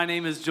My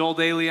name is Joel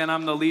Daly, and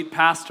I'm the lead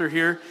pastor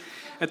here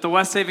at the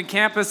West Haven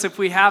campus. If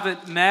we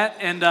haven't met,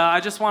 and I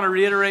just want to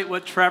reiterate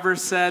what Trevor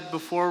said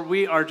before,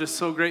 we are just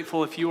so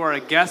grateful if you are a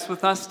guest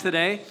with us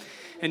today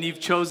and you've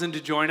chosen to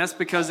join us,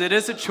 because it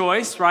is a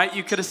choice, right?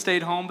 You could have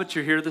stayed home, but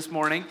you're here this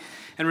morning,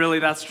 and really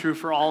that's true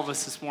for all of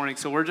us this morning.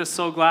 So we're just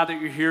so glad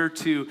that you're here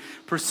to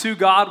pursue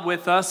God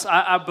with us.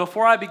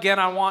 Before I begin,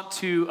 I want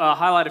to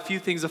highlight a few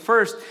things. The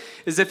first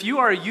is if you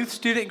are a youth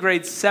student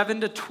grades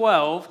 7 to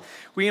 12,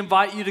 we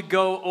invite you to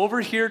go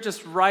over here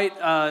just right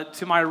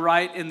to my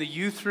right in the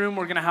youth room.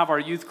 We're going to have our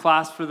youth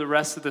class for the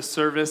rest of the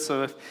service,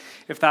 so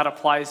if that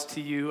applies to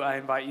you, I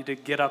invite you to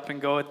get up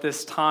and go at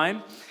this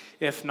time.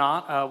 If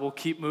not, we'll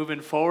keep moving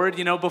forward.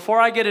 You know,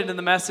 before I get into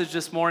the message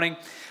this morning,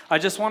 I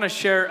just want to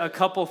share a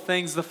couple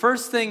things. The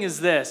first thing is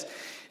this,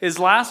 is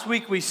last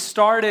week we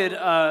started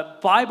a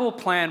Bible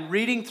plan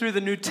reading through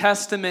the New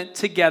Testament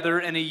together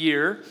in a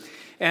year.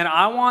 And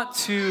I want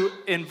to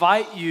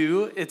invite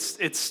you,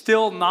 it's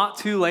still not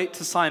too late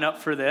to sign up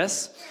for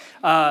this.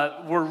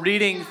 We're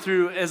reading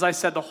through, as I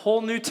said, the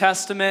whole New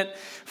Testament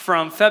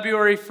from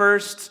February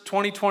 1st,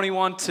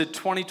 2021 to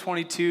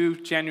 2022,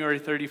 January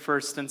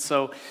 31st. And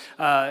so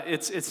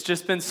it's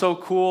just been so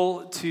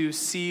cool to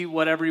see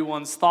what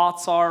everyone's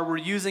thoughts are. We're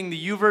using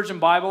the YouVersion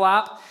Bible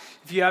app.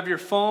 If you have your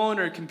phone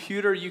or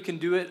computer, you can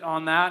do it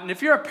on that. And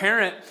if you're a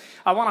parent,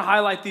 I want to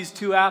highlight these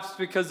two apps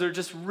because they're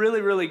just really,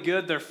 really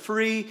good. They're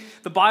free.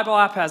 The Bible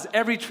app has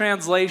every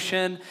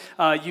translation.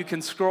 You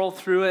can scroll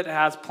through it. It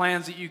has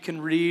plans that you can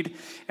read.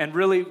 And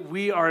really,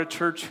 we are a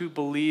church who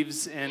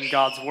believes in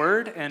God's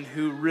Word and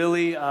who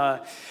really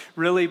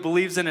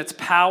believes in its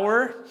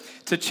power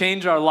to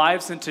change our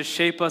lives and to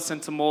shape us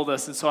and to mold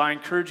us. And so I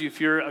encourage you, if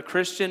you're a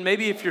Christian,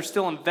 maybe if you're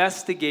still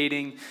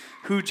investigating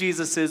who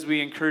Jesus is, we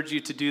encourage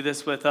you to do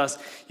this with us.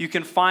 You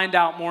can find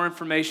out more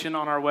information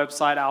on our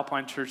website,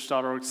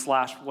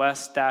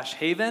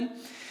 alpinechurch.org/west-haven.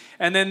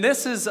 And then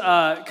this is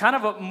kind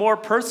of a more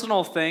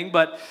personal thing,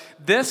 but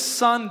this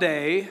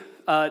Sunday,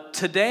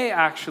 today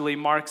actually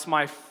marks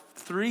my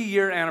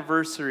 3-year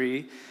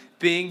anniversary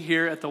being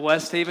here at the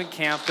West Haven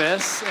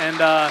campus. And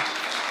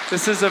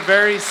this is a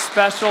very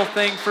special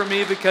thing for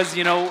me because,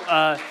 you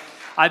know,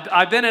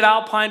 I've been at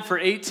Alpine for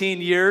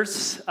 18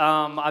 years.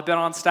 I've been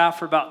on staff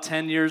for about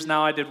 10 years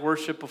now. I did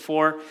worship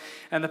before.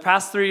 And the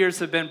past 3 years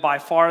have been by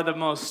far the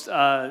most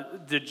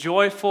the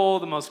joyful,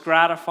 the most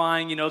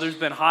gratifying. You know, there's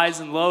been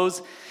highs and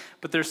lows,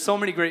 but there's so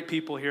many great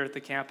people here at the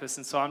campus.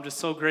 And so I'm just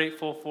so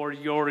grateful for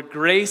your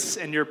grace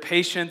and your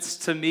patience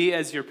to me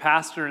as your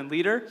pastor and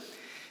leader.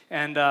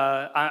 And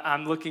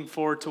I'm looking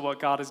forward to what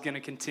God is going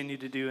to continue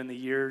to do in the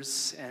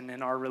years and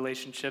in our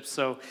relationships.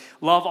 So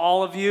love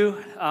all of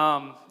you.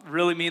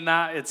 Really mean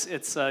that.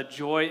 It's a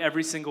joy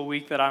every single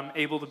week that I'm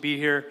able to be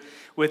here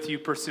with you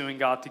pursuing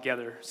God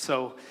together.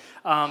 So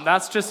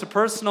that's just a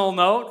personal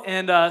note.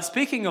 And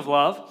speaking of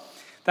love,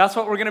 that's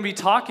what we're going to be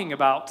talking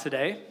about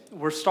today.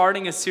 We're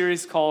starting a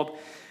series called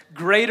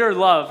Greater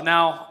Love.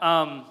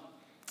 Now,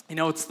 you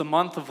know, it's the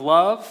month of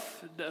love,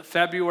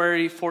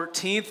 February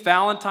 14th.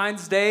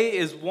 Valentine's Day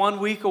is 1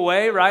 week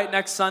away, right?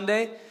 Next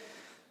Sunday.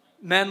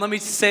 Men, let me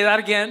say that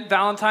again.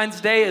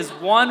 Valentine's Day is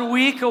 1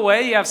 week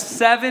away. You have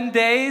 7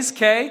 days,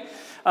 okay,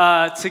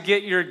 to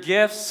get your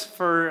gifts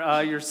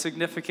for your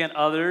significant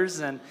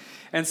others. And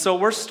so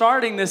we're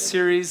starting this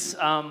series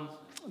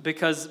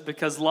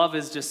because love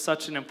is just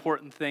such an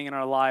important thing in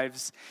our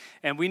lives.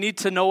 And we need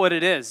to know what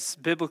it is,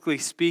 biblically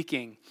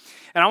speaking.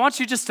 And I want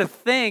you just to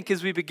think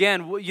as we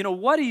begin, you know,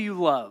 what do you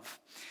love?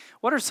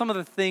 What are some of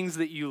the things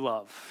that you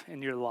love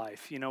in your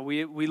life? You know,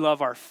 we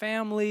love our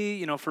family.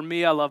 You know, for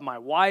me, I love my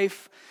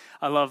wife.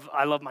 I love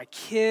my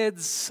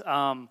kids.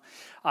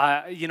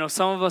 You know,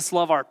 some of us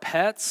love our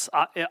pets.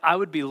 I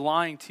would be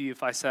lying to you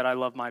if I said I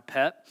love my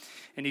pet.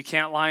 And you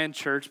can't lie in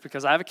church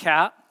because I have a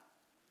cat.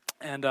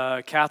 And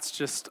cats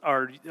just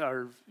are,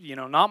 you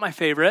know, not my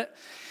favorite.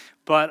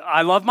 But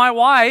I love my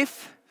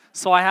wife,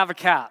 so I have a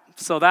cat.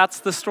 So that's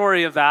the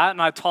story of that,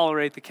 and I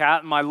tolerate the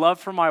cat. And my love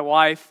for my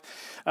wife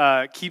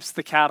keeps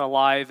the cat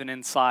alive and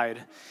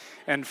inside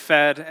and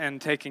fed and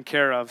taken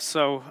care of.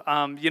 So,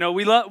 you know,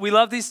 we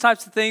love these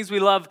types of things. We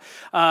love,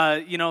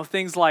 you know,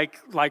 things like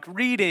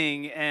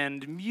reading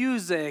and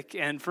music.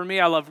 And for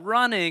me, I love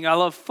running. I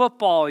love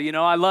football. You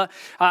know,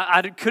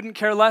 I couldn't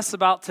care less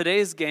about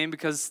today's game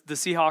because the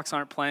Seahawks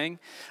aren't playing.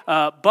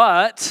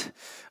 But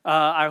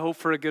I hope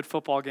for a good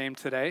football game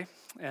today.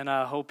 And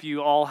I hope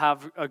you all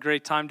have a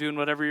great time doing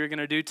whatever you're going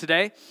to do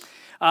today.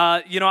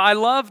 You know, I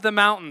love the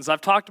mountains.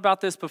 I've talked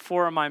about this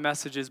before in my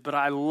messages, but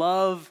I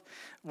love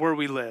where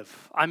we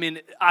live. I mean,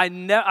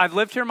 I've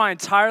lived here my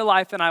entire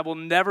life, and I will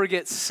never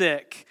get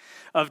sick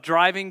of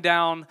driving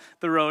down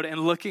the road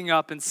and looking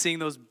up and seeing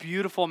those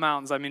beautiful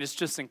mountains. I mean, it's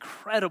just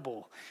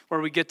incredible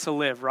where we get to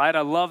live, right?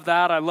 I love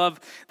that. I love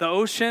the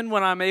ocean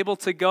when I'm able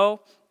to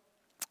go.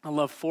 I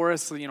love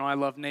forests. You know, I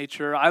love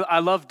nature. I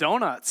love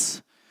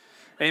donuts.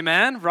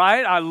 Amen,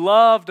 right? I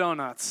love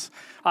donuts.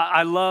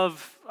 I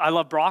love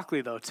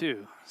broccoli though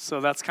too. So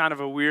that's kind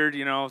of a weird,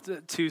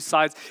 two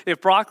sides.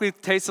 If broccoli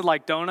tasted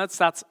like donuts,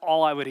 that's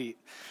all I would eat.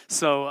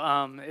 So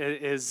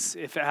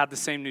if it had the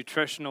same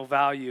nutritional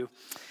value.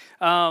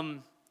 I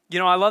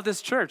love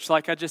this church.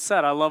 Like I just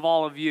said, I love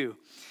all of you.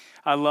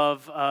 I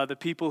love the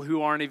people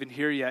who aren't even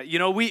here yet.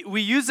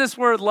 We use this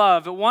word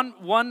love. One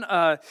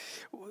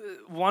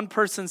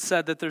person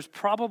said that there's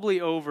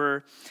probably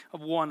over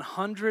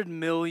 100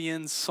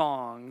 million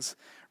songs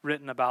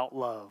written about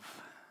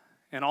love.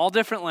 In all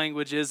different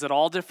languages, at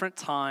all different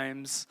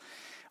times,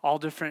 all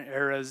different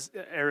eras,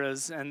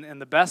 and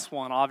the best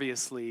one,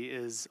 obviously,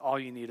 is All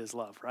You Need Is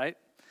Love, right?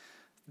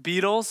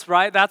 Beatles,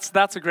 right?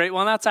 That's a great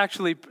one. That's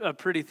actually a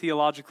pretty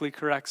theologically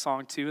correct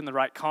song, too, in the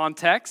right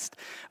context,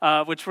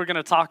 which we're going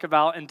to talk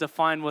about and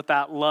define what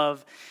that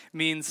love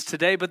means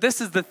today. But this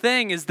is the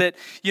thing, is that,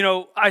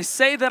 I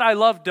say that I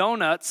love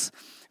donuts,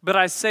 but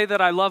I say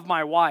that I love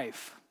my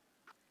wife.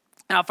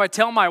 Now, if I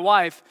tell my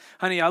wife,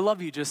 honey, I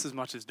love you just as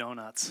much as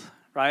donuts,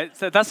 right?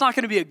 So that's not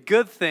going to be a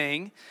good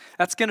thing.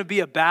 That's going to be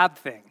a bad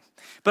thing.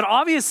 But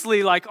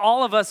obviously, like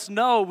all of us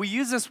know, we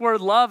use this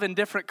word love in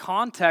different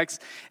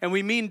contexts, and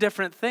we mean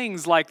different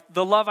things. Like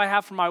the love I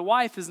have for my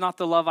wife is not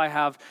the love I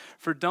have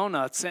for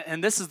donuts.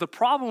 And this is the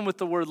problem with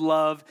the word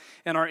love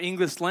in our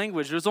English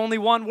language. There's only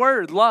one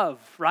word, love,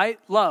 right?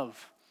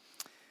 Love.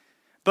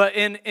 But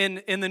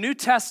in the New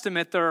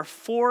Testament, there are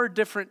 4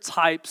 different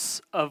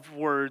types of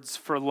words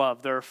for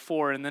love. There are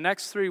 4. In the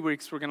next 3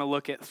 weeks, we're going to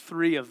look at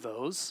 3 of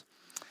those.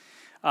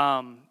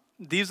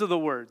 These are the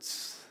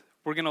words.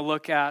 We're going to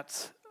look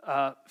at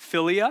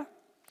philia,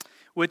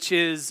 which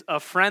is a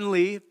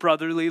friendly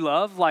brotherly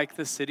love, like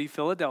the city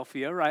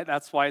Philadelphia, right?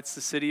 That's why it's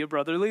the city of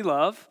brotherly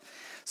love.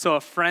 So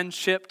a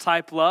friendship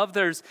type love.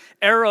 There's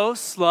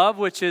eros love,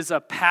 which is a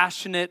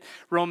passionate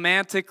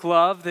romantic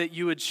love that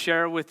you would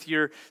share with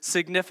your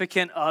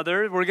significant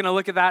other. We're going to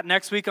look at that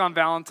next week on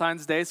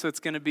Valentine's Day, so it's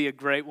going to be a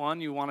great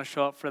one. You want to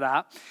show up for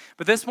that.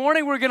 But this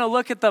morning we're going to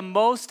look at the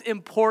most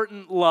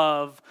important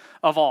love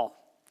of all.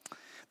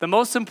 The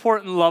most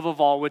important love of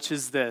all, which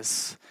is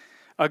this,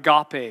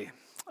 agape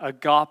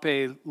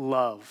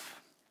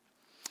love.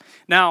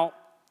 Now,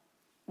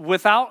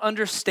 without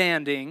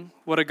understanding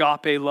what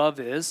agape love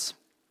is,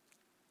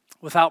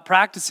 without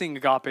practicing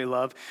agape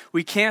love,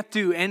 we can't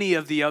do any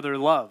of the other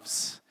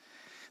loves.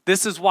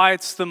 This is why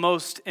it's the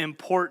most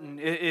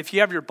important. If you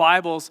have your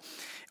Bibles,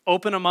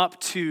 open them up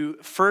to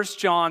 1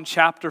 John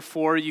chapter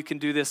 4. You can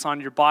do this on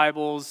your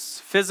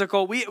Bibles,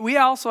 physical. We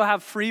also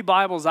have free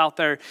Bibles out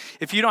there.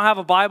 If you don't have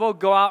a Bible,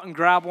 go out and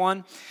grab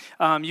one.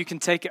 You can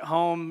take it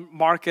home,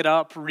 mark it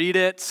up, read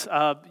it.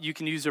 You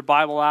can use your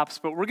Bible apps.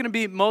 But we're going to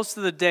be, most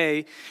of the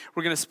day,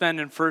 we're going to spend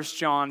in 1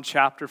 John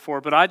chapter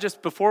 4.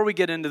 But before we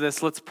get into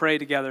this, let's pray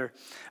together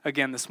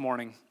again this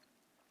morning.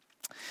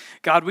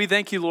 God, we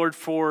thank you, Lord,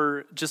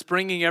 for just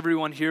bringing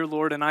everyone here,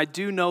 Lord. And I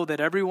do know that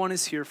everyone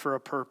is here for a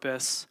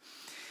purpose.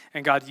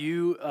 And God,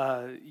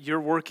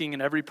 you're working in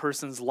every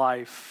person's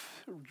life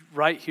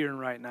right here and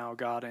right now,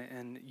 God,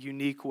 in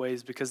unique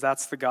ways, because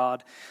that's the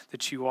God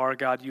that you are,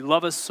 God. You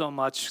love us so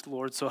much,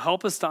 Lord, so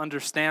help us to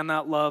understand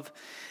that love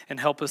and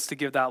help us to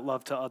give that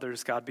love to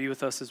others, God. Be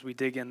with us as we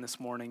dig in this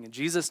morning. In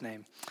Jesus'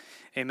 name,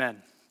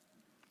 amen.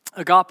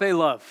 Agape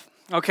love.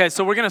 Okay,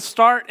 so we're going to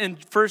start in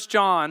 1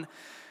 John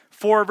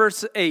 4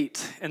 verse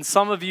 8, and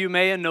some of you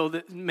may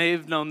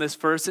have known this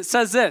verse. It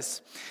says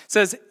this. It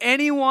says,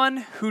 anyone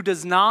who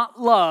does not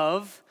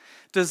love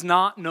does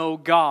not know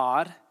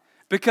God,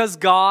 because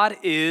God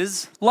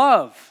is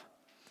love,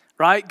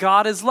 right?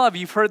 God is love.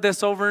 You've heard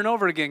this over and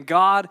over again.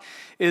 God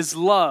is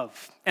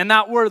love. And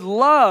that word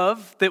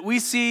love that we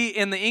see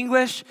in the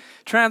English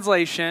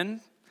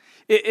translation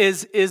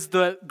is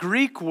the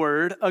Greek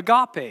word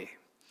agape.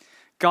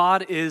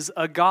 God is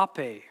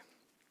agape.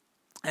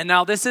 And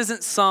now this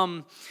isn't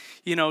some,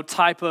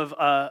 type of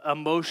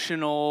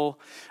emotional,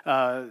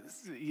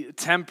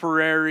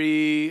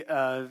 temporary,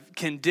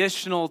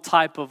 conditional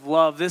type of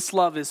love. This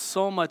love is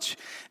so much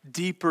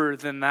deeper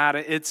than that.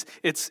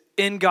 It's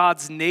in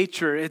God's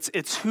nature.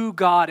 It's who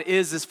God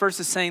is. This verse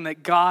is saying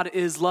that God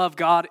is love.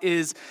 God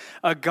is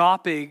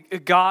agape.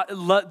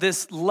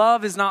 This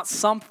love is not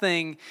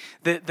something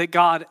that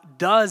God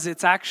does.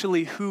 It's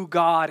actually who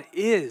God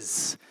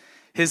is.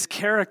 His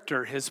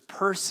character, his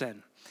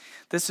person.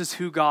 This is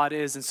who God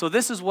is. And so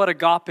this is what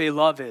agape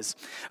love is.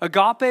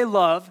 Agape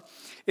love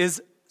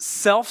is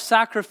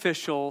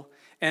self-sacrificial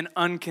and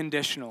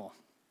unconditional.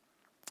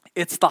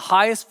 It's the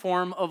highest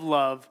form of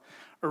love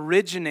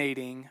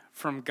originating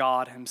from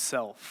God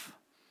himself.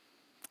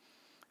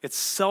 It's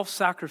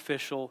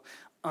self-sacrificial,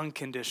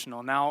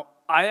 unconditional. Now,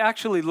 I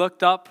actually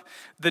looked up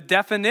the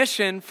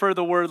definition for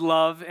the word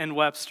love in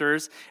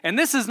Webster's, and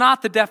this is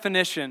not the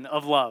definition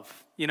of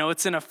love.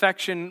 It's an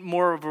affection,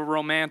 more of a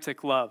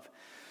romantic love.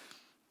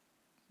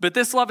 But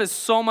this love is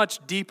so much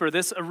deeper.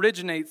 This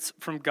originates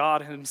from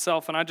God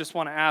himself. And I just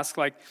want to ask,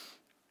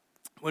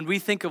 when we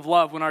think of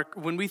love,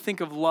 when we think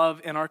of love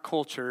in our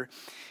culture,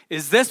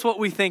 is this what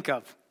we think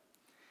of?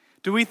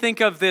 Do we think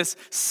of this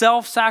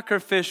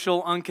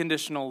self-sacrificial,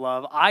 unconditional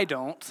love? I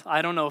don't.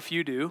 I don't know if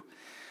you do.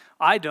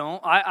 I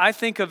don't. I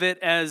think of it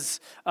as,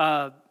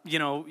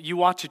 you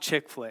watch a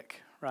chick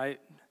flick, right?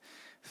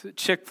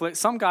 Chick flick.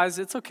 Some guys,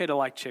 it's okay to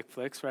like chick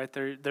flicks, right?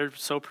 They're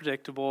so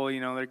predictable.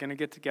 They're going to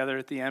get together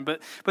at the end.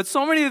 But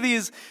so many of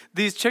these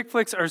chick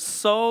flicks are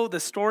the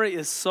story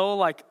is so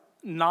like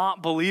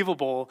not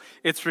believable.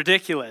 It's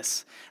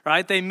ridiculous,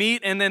 right? They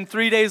meet and then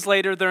 3 days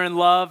later they're in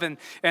love and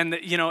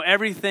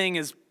everything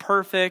is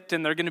perfect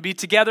and they're going to be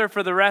together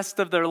for the rest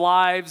of their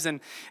lives. And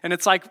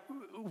it's like,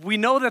 we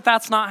know that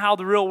that's not how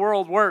the real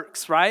world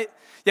works, right?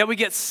 Yet we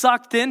get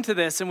sucked into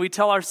this and we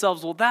tell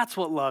ourselves, well, that's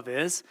what love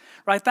is,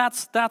 right?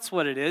 That's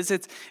what it is.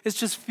 It's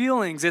just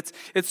feelings.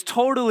 It's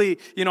totally,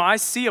 I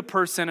see a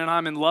person and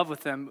I'm in love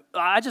with them.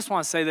 I just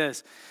want to say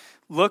this.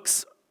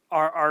 Looks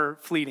are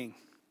fleeting,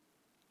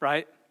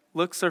 right?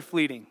 Looks are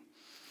fleeting.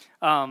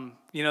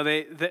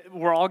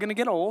 We're all going to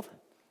get old,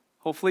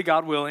 hopefully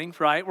God willing,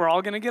 right? We're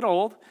all going to get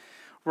old.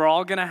 We're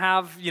all going to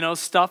have,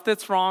 stuff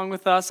that's wrong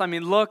with us. I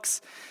mean,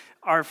 looks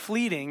are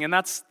fleeting, and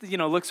that's,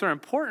 looks are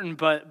important,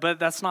 but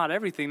that's not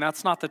everything.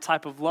 That's not the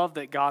type of love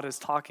that God is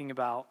talking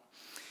about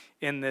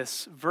in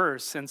this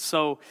verse. And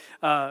so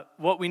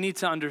what we need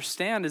to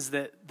understand is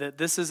that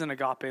this is an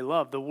agape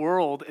love. The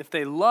world, if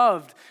they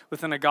loved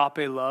with an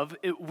agape love,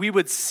 we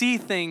would see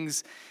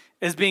things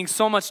as being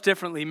so much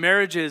differently.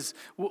 Marriages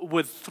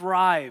would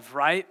thrive,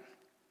 right?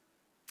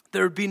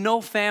 There would be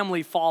no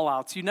family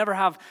fallouts. You never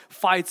have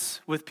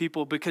fights with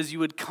people because you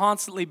would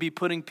constantly be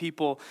putting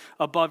people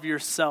above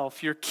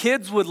yourself. Your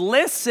kids would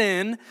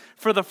listen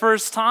for the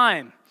first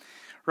time,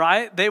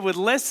 right? They would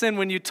listen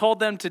when you told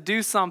them to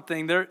do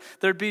something.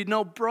 There'd be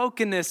no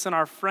brokenness in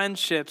our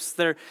friendships.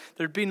 There'd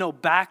be no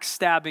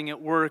backstabbing at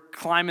work,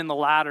 climbing the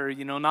ladder,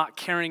 not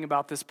caring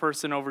about this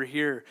person over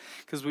here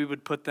because we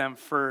would put them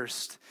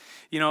first.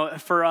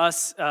 For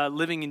us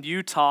living in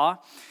Utah,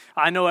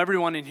 I know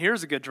everyone in here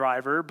is a good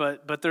driver,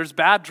 but there's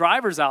bad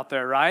drivers out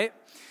there, right?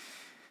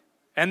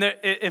 And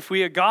if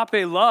we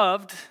agape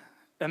loved,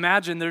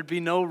 imagine there'd be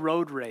no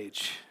road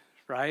rage,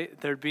 right?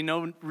 There'd be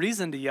no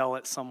reason to yell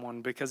at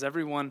someone because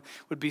everyone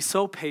would be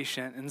so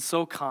patient and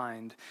so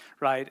kind,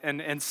 right?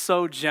 And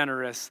so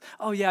generous.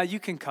 Oh yeah, you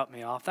can cut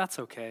me off. That's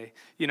okay.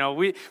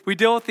 We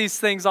deal with these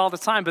things all the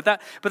time, but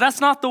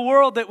that's not the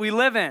world that we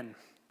live in.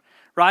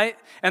 Right?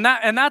 And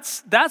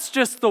that's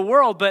just the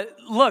world. But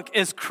look,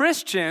 as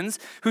Christians,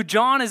 who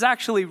John is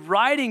actually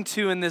writing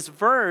to in this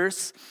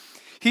verse,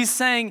 he's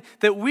saying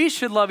that we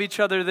should love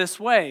each other this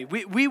way.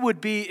 We would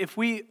be, if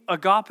we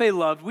agape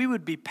loved, we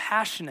would be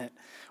passionate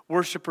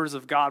worshipers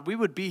of God. We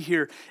would be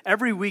here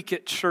every week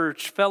at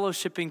church,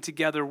 fellowshipping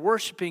together,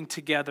 worshiping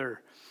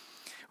together.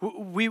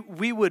 We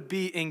would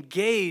be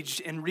engaged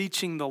in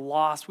reaching the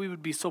lost. We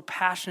would be so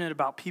passionate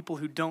about people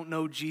who don't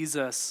know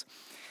Jesus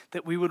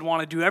that we would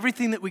want to do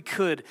everything that we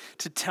could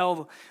to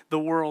tell the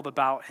world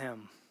about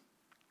him.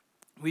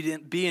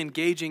 We'd be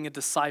engaging in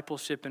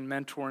discipleship and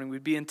mentoring.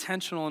 We'd be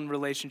intentional in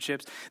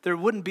relationships. There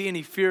wouldn't be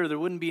any fear. There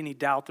wouldn't be any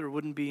doubt. There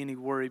wouldn't be any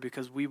worry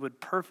because we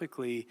would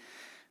perfectly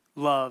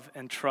love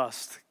and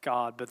trust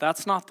God. But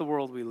that's not the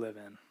world we live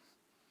in.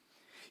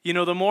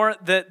 The more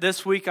that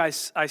this week I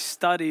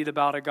studied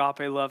about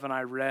agape love and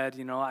I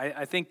read,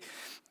 I think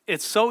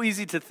it's so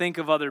easy to think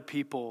of other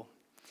people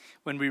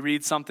when we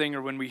read something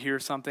or when we hear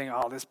something.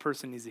 Oh, this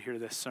person needs to hear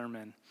this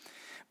sermon.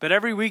 But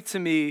every week to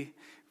me,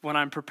 when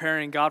I'm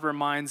preparing, God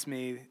reminds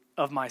me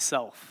of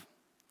myself.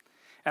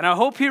 And I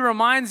hope he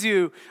reminds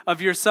you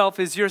of yourself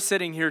as you're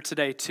sitting here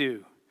today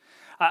too.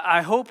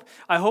 I hope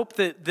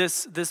that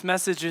this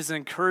message is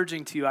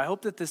encouraging to you. I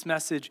hope that this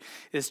message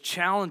is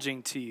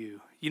challenging to you.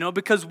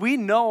 Because we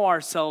know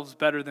ourselves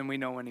better than we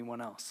know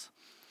anyone else.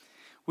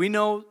 We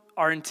know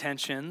our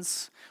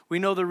intentions. We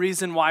know the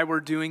reason why we're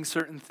doing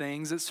certain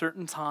things at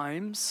certain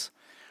times,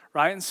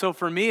 right? And so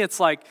for me, it's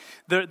like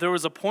there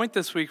was a point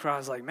this week where I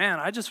was like, man,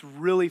 I just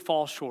really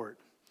fall short.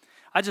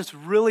 I just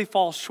really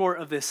fall short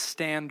of this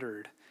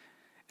standard.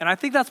 And I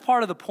think that's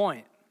part of the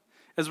point,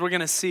 as we're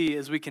going to see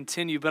as we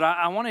continue. But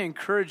I want to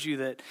encourage you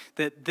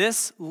that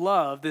this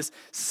love, this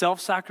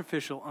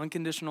self-sacrificial,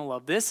 unconditional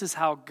love, this is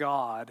how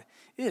God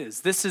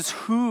is. This is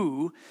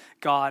who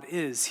God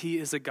is. He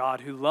is a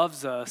God who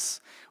loves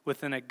us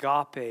with an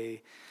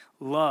agape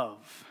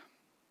love.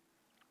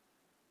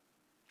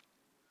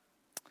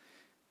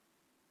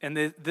 And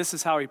this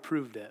is how he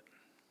proved it.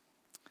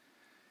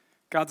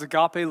 God's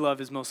agape love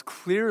is most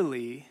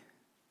clearly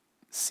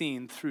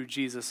seen through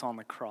Jesus on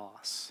the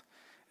cross.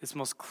 It's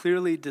most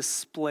clearly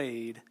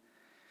displayed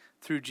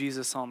through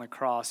Jesus on the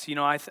cross.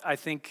 I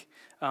think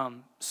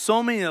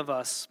so many of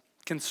us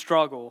can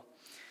struggle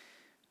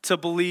to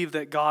believe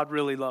that God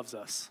really loves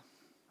us.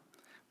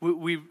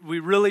 We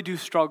really do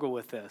struggle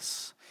with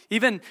this.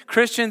 Even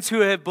Christians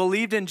who have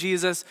believed in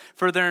Jesus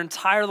for their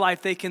entire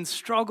life, they can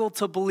struggle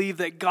to believe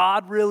that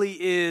God really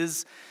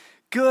is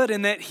good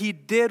and that he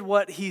did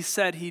what he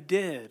said he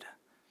did.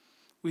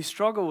 We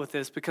struggle with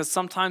this because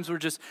sometimes we're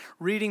just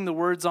reading the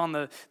words on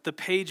the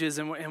pages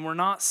and we're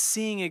not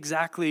seeing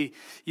exactly,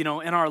 in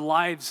our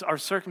lives, our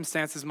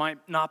circumstances might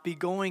not be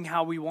going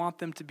how we want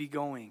them to be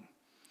going.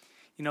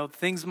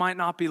 Things might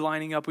not be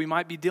lining up. We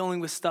might be dealing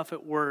with stuff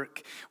at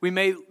work. We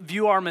may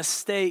view our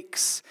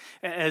mistakes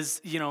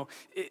as,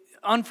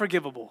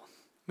 unforgivable.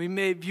 We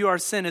may view our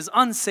sin as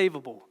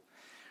unsavable,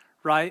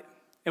 right?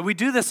 And we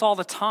do this all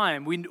the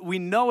time. We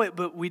know it,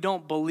 but we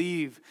don't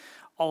believe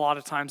a lot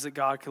of times that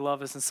God could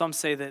love us. And some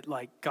say that,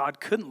 God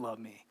couldn't love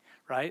me,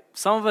 right?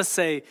 Some of us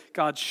say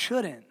God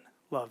shouldn't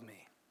love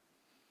me.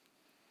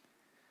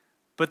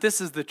 But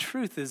this is the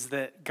truth, is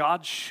that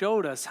God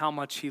showed us how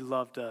much he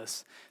loved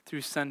us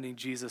through sending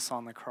Jesus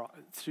on the cross,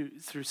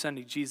 through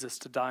sending Jesus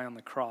to die on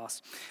the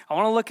cross. I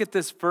want to look at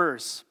this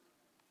verse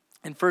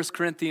in 1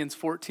 Corinthians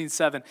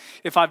 14:7.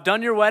 If I've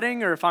done your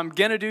wedding, or if I'm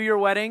going to do your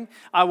wedding,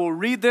 I will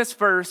read this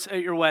verse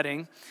at your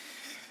wedding.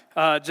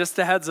 Just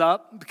a heads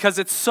up, because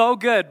it's so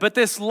good. But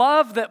this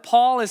love that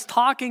Paul is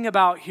talking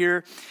about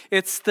here,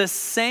 it's the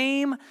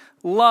same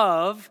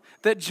love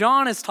that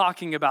John is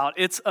talking about.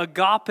 It's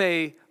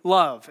agape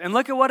love. And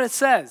look at what it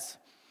says.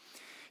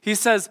 He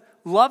says,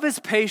 love is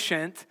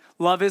patient,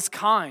 love is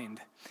kind.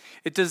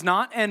 It does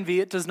not envy,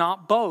 it does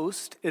not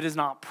boast, it is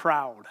not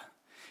proud.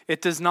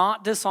 It does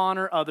not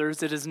dishonor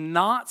others, it is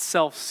not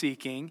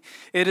self-seeking,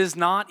 it is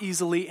not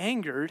easily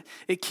angered,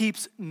 it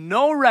keeps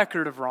no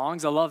record of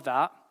wrongs. I love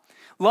that.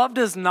 Love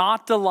does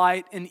not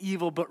delight in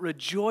evil, but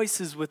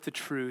rejoices with the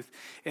truth.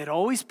 It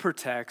always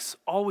protects,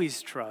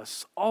 always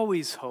trusts,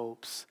 always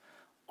hopes,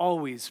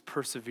 always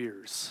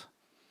perseveres.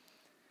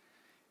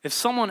 If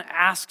someone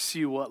asks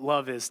you what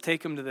love is,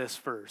 take them to this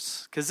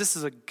verse, because this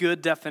is a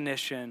good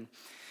definition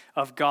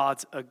of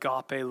God's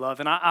agape love.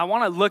 And I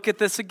want to look at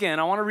this again.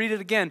 I want to read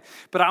it again,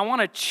 but I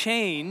want to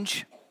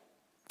change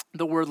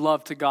the word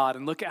love to God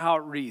and look at how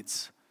it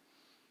reads.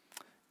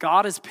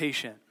 God is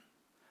patient.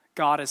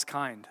 God is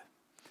kind.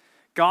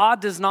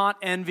 God does not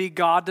envy.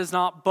 God does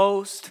not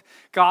boast.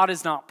 God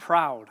is not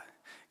proud.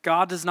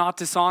 God does not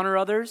dishonor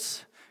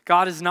others.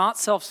 God is not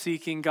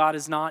self-seeking. God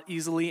is not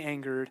easily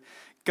angered.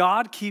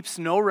 God keeps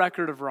no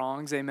record of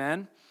wrongs.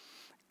 Amen.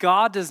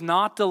 God does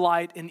not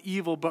delight in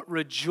evil, but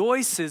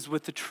rejoices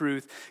with the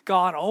truth.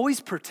 God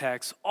always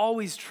protects,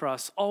 always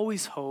trusts,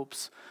 always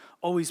hopes,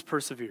 always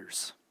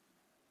perseveres.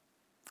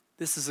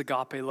 This is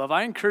agape love.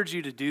 I encourage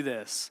you to do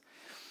this.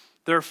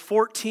 There are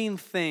 14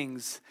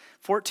 things,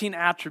 14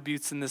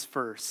 attributes in this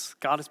verse.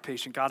 God is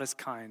patient. God is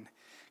kind.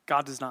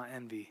 God does not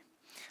envy.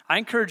 I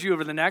encourage you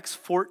over the next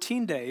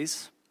 14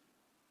 days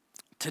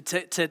to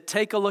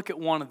take a look at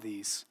one of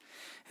these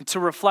and to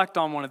reflect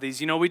on one of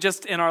these. We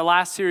just, in our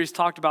last series,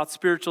 talked about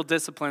spiritual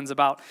disciplines,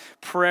 about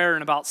prayer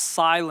and about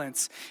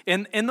silence.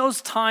 In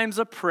those times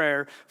of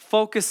prayer,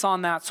 focus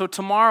on that. So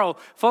tomorrow,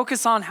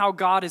 focus on how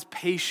God is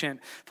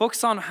patient.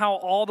 Focus on how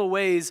all the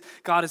ways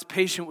God is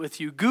patient with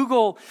you.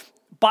 Google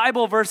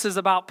Bible verses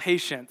about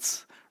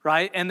patience,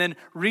 right? And then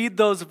read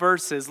those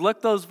verses.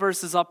 Look those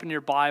verses up in your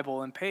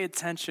Bible and pay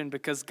attention,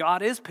 because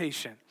God is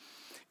patient.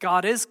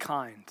 God is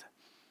kind.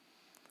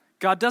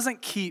 God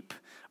doesn't keep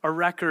a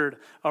record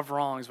of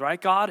wrongs, right?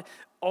 God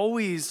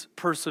always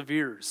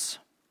perseveres.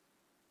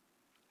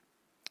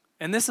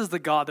 And this is the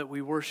God that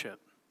we worship.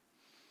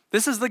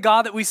 This is the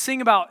God that we sing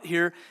about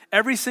here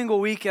every single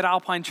week at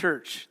Alpine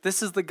Church.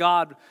 This is the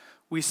God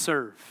we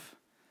serve.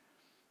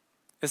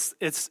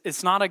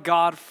 It's not a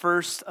God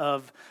first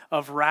of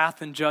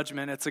wrath and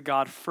judgment. It's a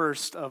God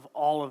first of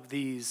all of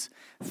these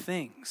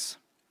things.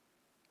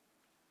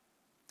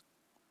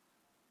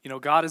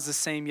 God is the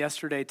same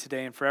yesterday,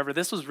 today, and forever.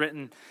 This was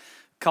written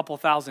a couple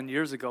thousand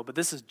years ago, but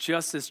this is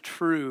just as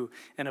true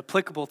and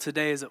applicable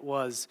today as it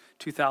was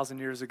 2,000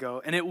 years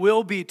ago. And it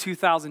will be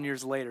 2,000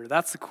 years later.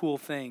 That's the cool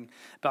thing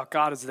about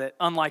God, is that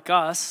unlike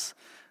us,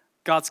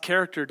 God's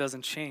character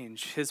doesn't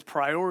change. His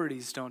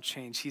priorities don't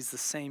change. He's the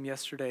same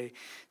yesterday,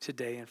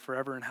 today, and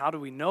forever. And how do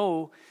we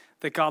know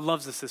that God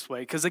loves us this way?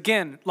 Because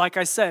again, like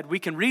I said, we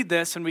can read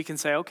this and we can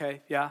say,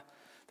 okay, yeah,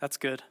 that's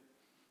good.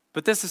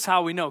 But this is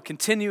how we know.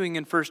 Continuing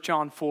in 1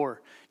 John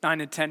 4,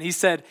 9 and 10, he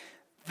said,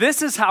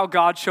 this is how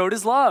God showed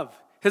his love,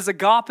 his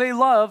agape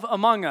love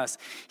among us.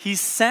 He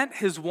sent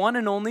his one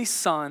and only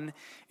Son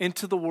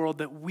into the world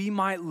that we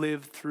might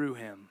live through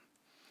him.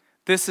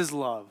 This is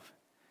love.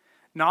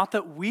 Not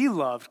that we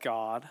loved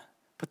God,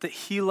 but that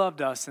he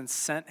loved us and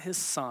sent his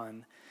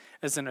Son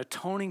as an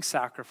atoning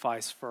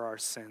sacrifice for our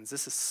sins.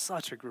 This is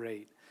such a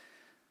great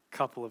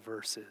couple of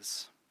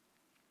verses.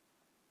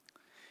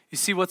 You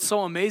see, what's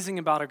so amazing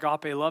about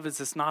agape love is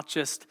it's not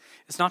just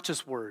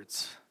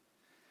words,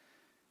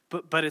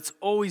 but it's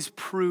always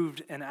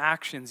proved in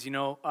actions.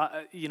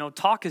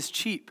 Talk is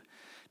cheap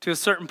to a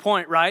certain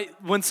point, right?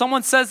 When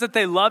someone says that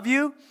they love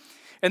you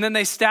and then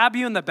they stab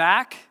you in the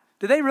back,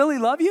 do they really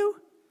love you?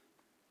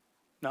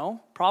 No,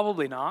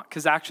 probably not,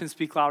 because actions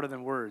speak louder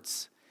than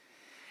words.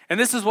 And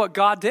this is what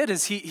God did,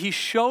 is he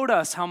showed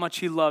us how much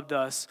he loved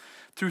us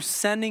through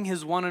sending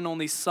his one and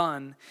only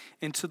Son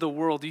into the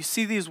world. You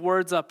see these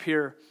words up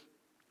here,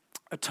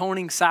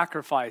 atoning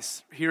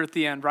sacrifice, here at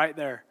the end, right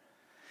there.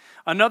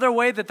 Another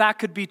way that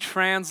could be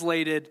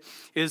translated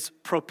is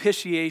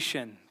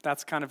propitiation.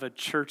 That's kind of a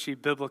churchy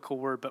biblical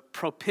word, but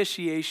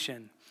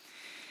propitiation.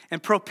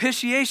 And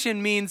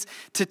propitiation means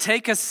to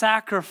take a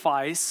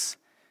sacrifice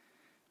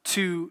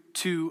to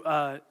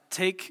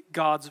take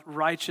God's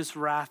righteous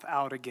wrath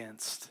out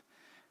against,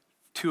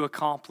 to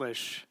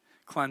accomplish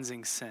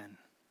cleansing sin.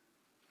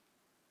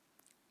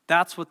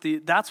 That's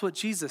what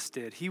Jesus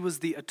did. He was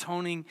the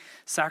atoning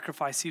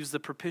sacrifice. He was the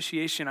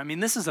propitiation. I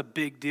mean, this is a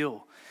big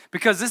deal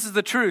because this is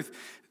the truth.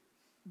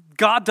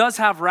 God does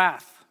have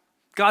wrath.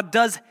 God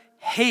does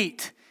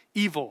hate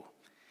evil.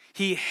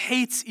 He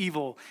hates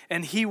evil,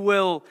 and he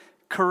will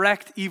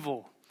correct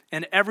evil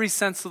in every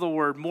sense of the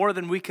word, more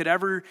than we could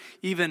ever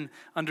even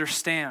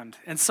understand.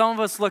 And some of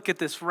us look at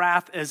this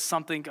wrath as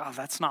something, oh,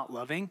 that's not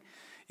loving.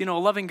 You know, a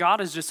loving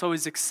God is just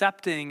always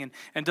accepting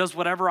and does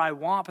whatever I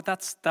want, but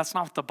that's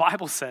not what the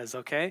Bible says,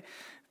 okay?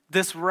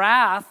 This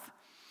wrath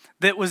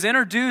that was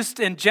introduced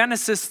in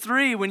Genesis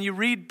 3, when you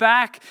read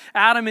back,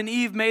 Adam and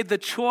Eve made the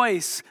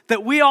choice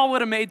that we all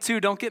would have made too.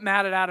 Don't get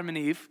mad at Adam and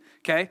Eve,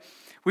 okay?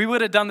 We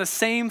would have done the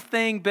same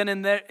thing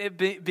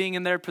being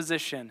in their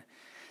position.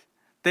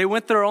 They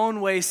went their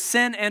own way.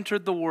 Sin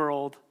entered the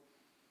world.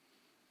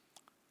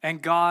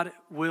 And God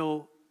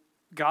will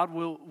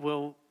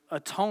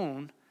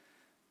atone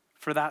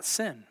for that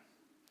sin.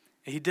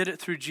 He did it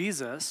through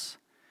Jesus.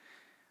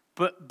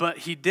 But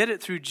he did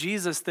it through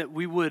Jesus that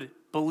we would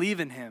believe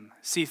in him.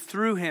 See,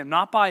 through him,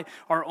 not by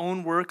our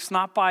own works,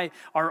 not by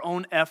our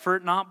own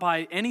effort, not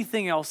by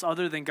anything else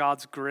other than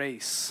God's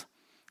grace.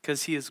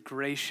 Because he is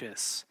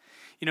gracious.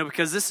 You know,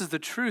 because this is the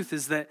truth,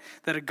 is that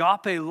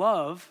agape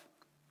love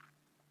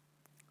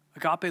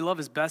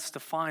is best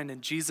defined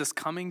in Jesus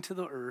coming to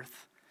the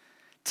earth,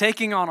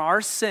 taking on our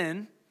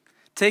sin,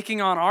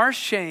 taking on our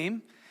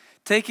shame,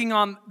 taking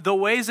on the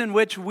ways in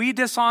which we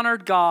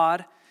dishonored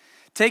God,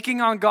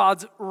 taking on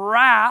God's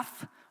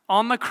wrath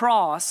on the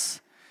cross,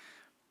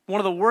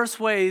 one of the worst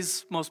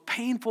ways, most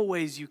painful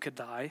ways you could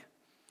die.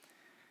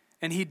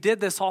 And he did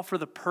this all for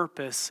the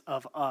purpose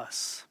of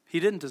us. He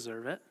didn't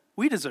deserve it.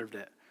 We deserved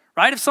it,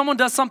 right? If someone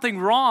does something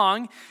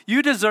wrong,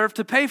 you deserve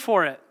to pay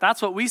for it.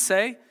 That's what we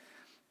say.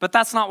 But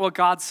that's not what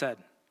God said.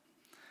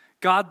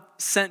 God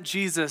sent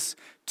Jesus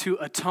to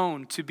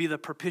atone, to be the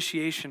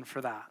propitiation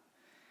for that.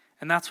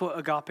 And that's what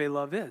agape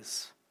love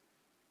is.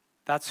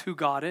 That's who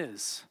God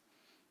is.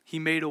 He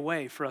made a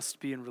way for us to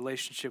be in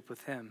relationship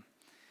with him.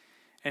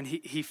 And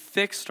he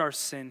fixed our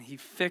sin. He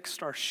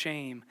fixed our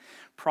shame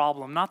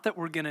problem. Not that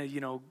we're going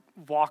to,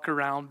 walk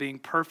around being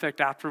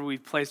perfect after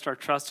we've placed our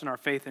trust and our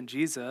faith in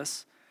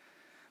Jesus.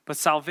 But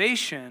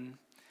salvation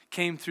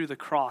came through the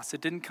cross.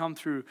 It didn't come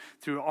through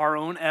our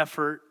own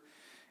effort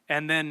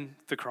and then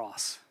the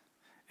cross.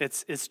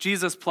 It's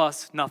Jesus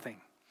plus nothing.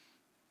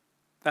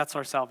 That's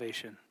our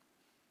salvation.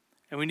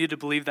 And we need to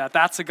believe that.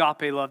 That's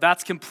agape love.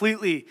 That's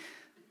completely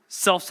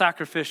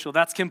self-sacrificial.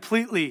 That's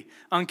completely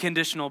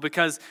unconditional,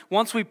 because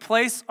once we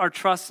place our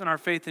trust and our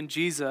faith in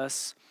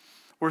Jesus,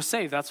 we're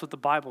saved. That's what the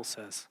Bible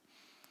says.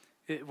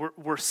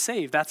 We're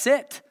saved. That's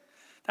it.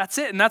 That's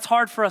it. And that's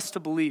hard for us to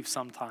believe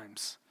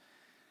sometimes.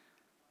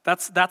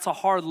 That's a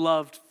hard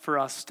love for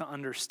us to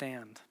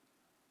understand.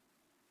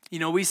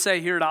 We say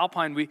here at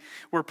Alpine,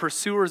 we're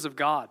pursuers of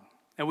God,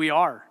 and we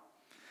are.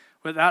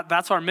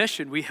 That's our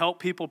mission. We help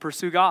people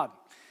pursue God.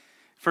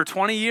 For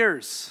 20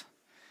 years,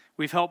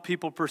 we've helped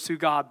people pursue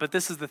God, but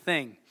this is the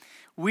thing.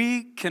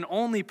 We can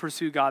only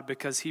pursue God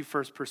because he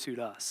first pursued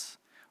us.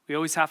 We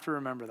always have to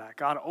remember that.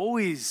 God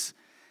always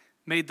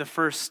made the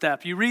first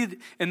step. You read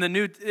in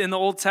the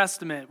Old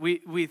Testament,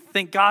 we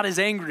think God is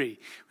angry.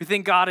 We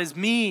think God is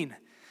mean.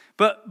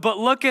 But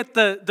look at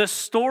the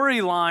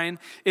storyline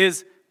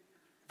is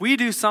we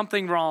do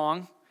something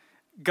wrong,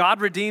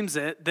 God redeems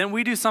it, then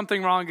we do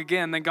something wrong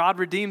again, then God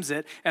redeems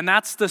it, and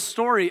that's the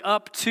story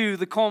up to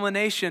the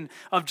culmination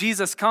of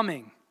Jesus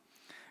coming.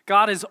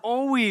 God is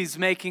always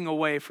making a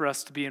way for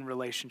us to be in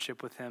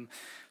relationship with him,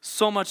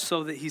 so much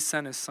so that he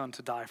sent his son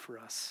to die for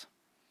us.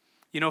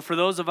 For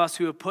those of us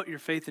who have put your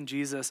faith in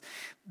Jesus,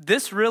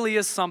 this really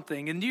is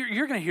something, and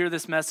you're going to hear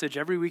this message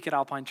every week at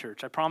Alpine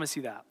Church, I promise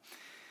you that.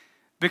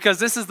 Because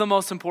this is the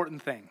most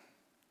important thing.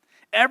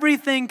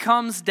 Everything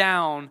comes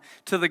down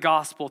to the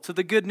gospel, to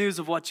the good news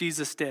of what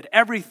Jesus did.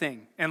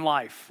 Everything in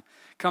life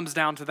comes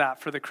down to that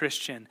for the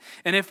Christian.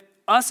 And if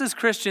us as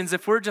Christians,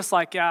 if we're just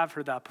like, yeah, I've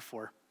heard that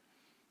before.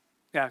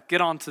 Yeah,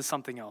 get on to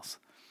something else.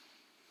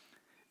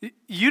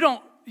 You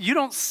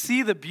don't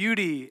see the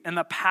beauty and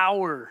the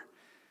power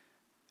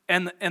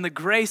and the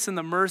grace and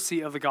the mercy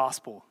of the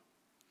gospel,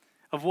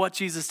 of what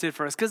Jesus did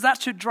for us, because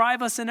that should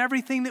drive us in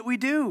everything that we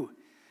do.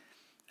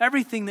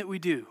 Everything that we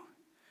do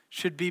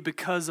should be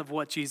because of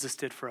what Jesus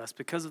did for us,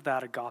 because of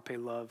that agape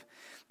love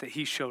that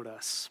he showed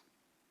us.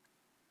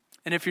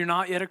 And if you're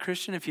not yet a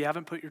Christian, if you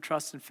haven't put your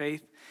trust and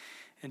faith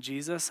in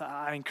Jesus,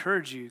 I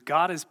encourage you,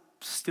 God is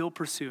still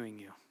pursuing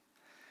you.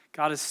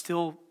 God is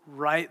still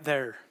right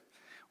there.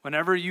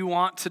 Whenever you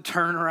want to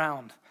turn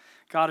around,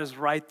 God is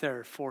right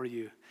there for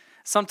you.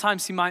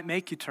 Sometimes he might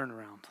make you turn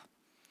around.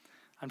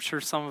 I'm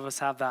sure some of us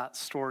have that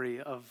story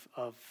of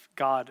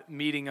God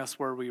meeting us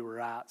where we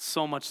were at,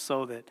 so much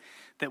so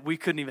that we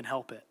couldn't even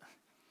help it.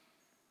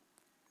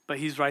 But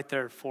he's right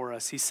there for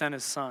us. He sent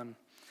his son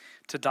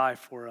to die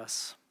for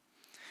us.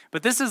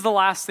 But this is the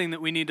last thing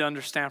that we need to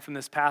understand from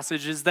this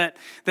passage is that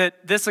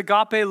this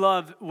agape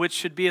love, which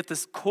should be at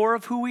the core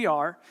of who we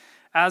are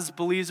as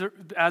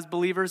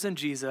believers in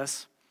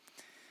Jesus,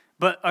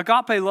 but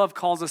agape love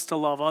calls us to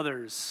love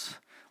others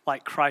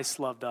like Christ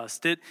loved us.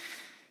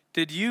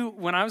 Did you,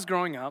 when I was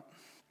growing up,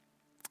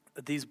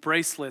 these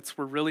bracelets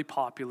were really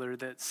popular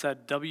that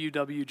said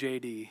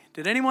WWJD.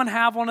 Did anyone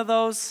have one of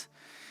those?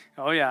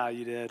 Oh yeah,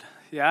 you did.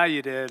 Yeah,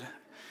 you did.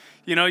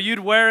 You know, you'd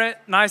wear it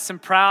nice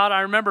and proud.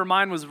 I remember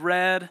mine was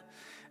red,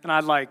 and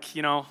I'd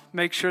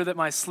make sure that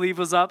my sleeve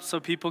was up so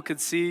people could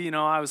see,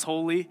 I was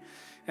holy.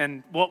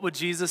 And what would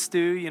Jesus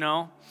do,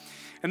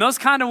 And those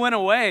kind of went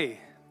away.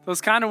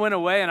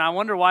 And I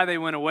wonder why they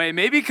went away.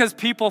 Maybe because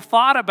people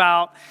thought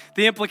about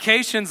the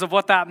implications of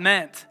what that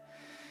meant.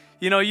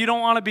 You don't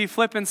want to be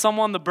flipping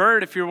someone the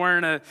bird if you're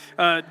wearing a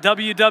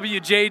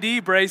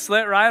WWJD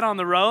bracelet, right, on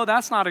the road.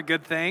 That's not a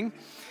good thing.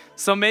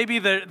 So maybe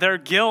their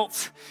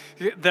guilt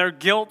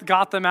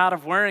got them out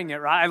of wearing it,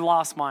 right? I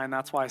lost mine.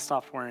 That's why I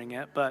stopped wearing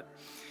it. But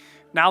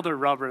now they're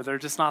rubber. They're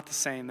just not the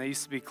same. They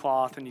used to be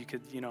cloth, and you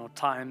could,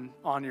 tie them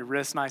on your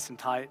wrist nice and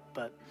tight.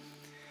 But,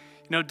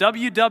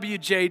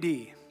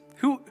 WWJD.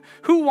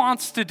 Who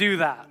wants to do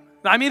that?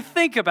 I mean,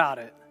 think about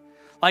it.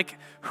 Like,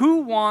 who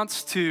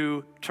wants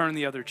to turn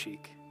the other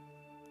cheek?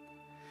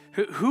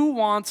 Who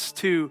wants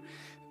to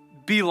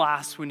be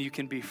last when you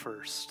can be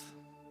first?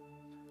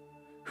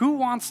 Who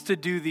wants to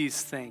do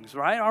these things,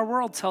 right? Our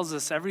world tells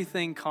us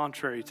everything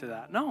contrary to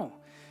that. No,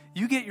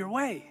 you get your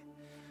way.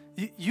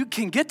 You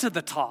can get to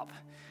the top.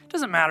 It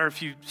doesn't matter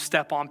if you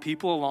step on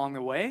people along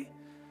the way.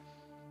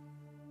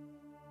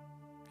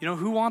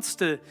 Who wants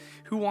to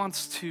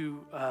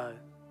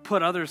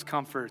put others'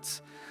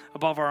 comforts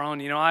above our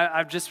own?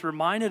 I've just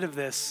reminded of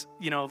this,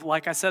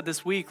 like I said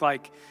this week,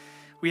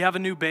 we have a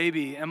new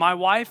baby, and my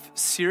wife,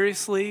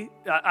 seriously,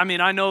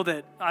 I know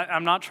that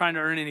I'm not trying to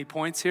earn any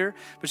points here,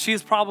 but she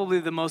is probably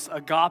the most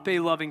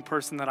agape-loving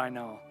person that I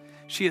know.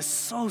 She is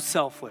so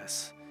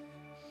selfless.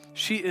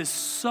 She is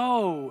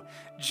so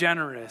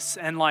generous,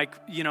 and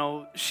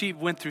she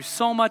went through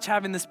so much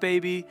having this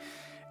baby,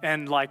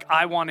 and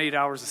I want 8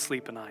 hours of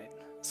sleep a night.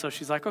 So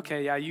she's like,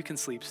 okay, yeah, you can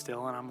sleep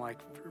still, and I'm like,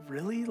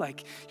 really?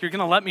 You're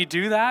gonna let me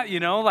do that?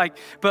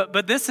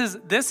 But this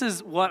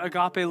is what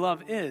agape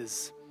love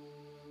is.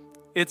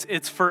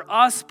 It's for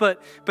us, but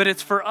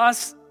it's for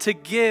us to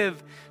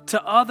give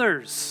to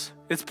others.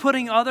 It's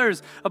putting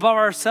others above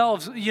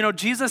ourselves.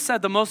 Jesus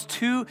said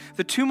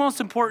the two most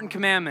important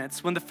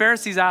commandments. When the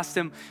Pharisees asked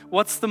him,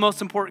 what's the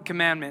most important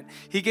commandment?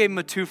 He gave them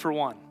a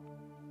 2-for-1.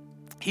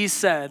 He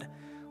said,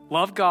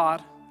 love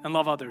God and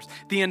love others.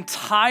 The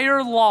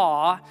entire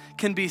law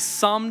can be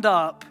summed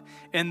up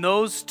in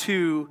those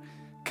 2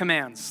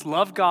 commands.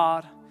 Love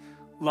God,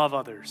 love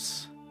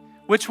others.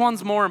 Which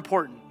one's more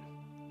important?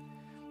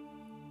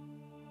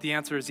 The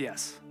answer is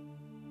yes.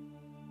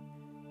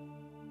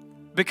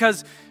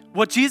 Because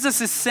what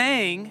Jesus is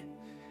saying,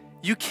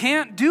 you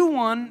can't do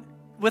one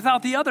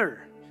without the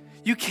other.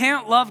 You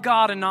can't love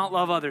God and not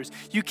love others.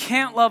 You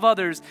can't love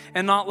others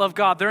and not love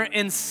God. They're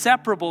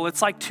inseparable.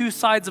 It's like 2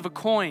 sides of a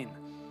coin.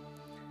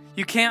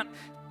 You can't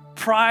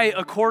pry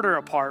a quarter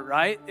apart,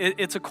 right?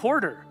 It's a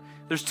quarter.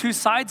 There's 2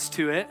 sides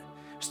to it.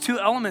 There's 2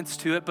 elements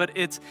to it, but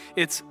it's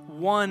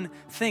one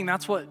thing.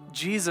 That's what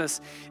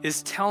Jesus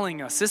is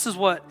telling us. This is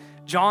what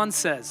John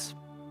says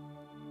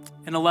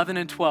in 11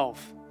 and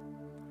 12.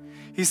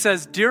 He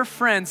says, dear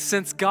friends,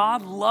 since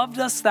God loved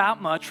us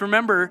that much,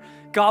 remember,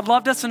 God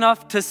loved us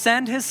enough to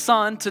send his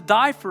son to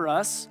die for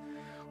us,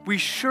 we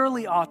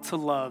surely ought to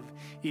love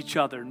each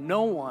other.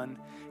 No one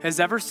has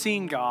ever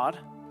seen God,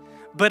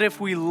 but if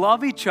we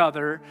love each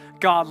other,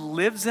 God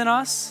lives in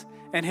us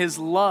and his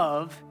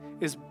love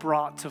is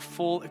brought to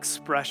full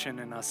expression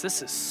in us.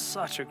 This is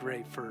such a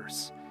great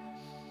verse.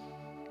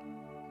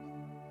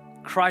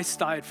 Christ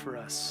died for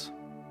us.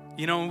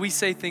 When we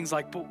say things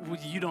like,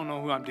 but you don't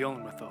know who I'm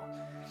dealing with though.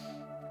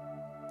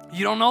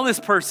 You don't know this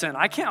person.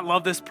 I can't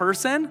love this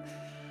person.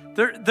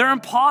 They're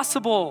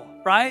impossible,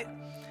 right?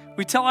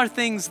 We tell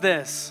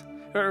ourselves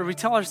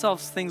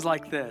things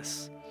like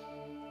this.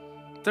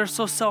 They're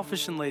so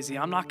selfish and lazy.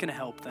 I'm not going to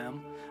help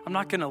them. I'm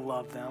not going to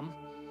love them.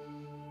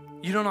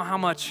 You don't know how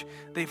much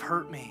they've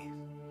hurt me.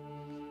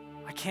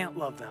 I can't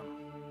love them.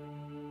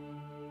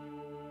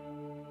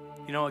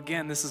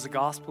 Again, this is a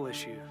gospel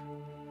issue.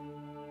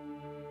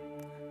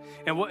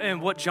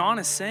 And what John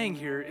is saying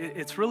here,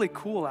 it's really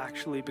cool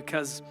actually,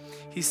 because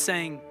he's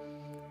saying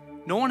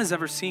no one has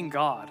ever seen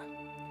God.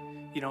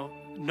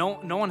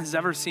 No one has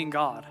ever seen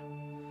God.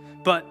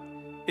 But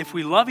if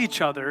we love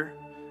each other,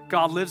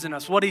 God lives in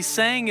us. What he's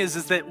saying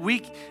is that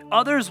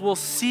others will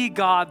see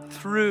God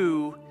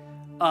through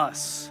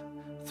us,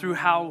 through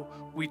how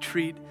we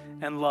treat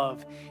and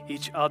love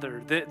each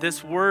other.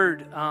 This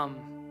word,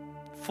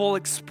 full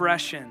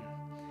expression,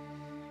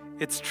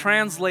 it's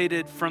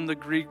translated from the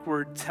Greek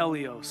word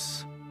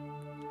teleos.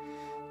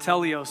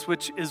 Teleos,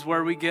 which is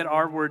where we get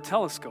our word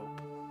telescope.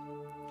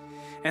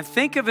 And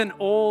think of an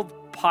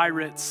old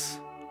pirate's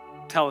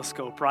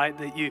telescope, right?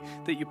 That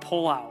you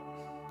pull out.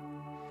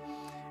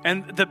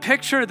 And the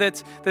picture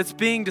that's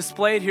being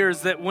displayed here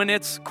is that when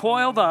it's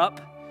coiled up,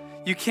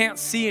 you can't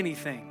see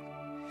anything.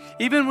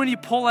 Even when you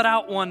pull it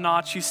out one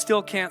notch, you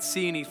still can't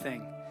see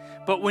anything.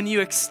 But when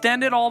you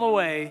extend it all the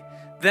way,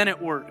 then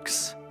it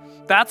works.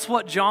 That's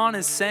what John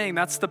is saying.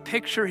 That's the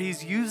picture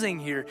he's using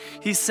here.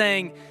 He's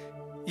saying,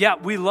 yeah,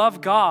 we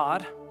love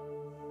God,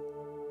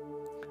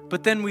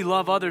 but then we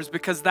love others,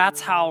 because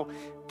that's how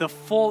the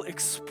full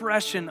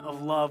expression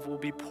of love will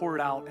be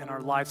poured out in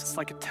our lives. It's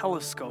like a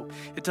telescope.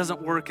 It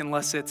doesn't work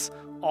unless it's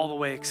all the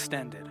way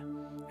extended.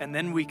 And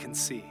then we can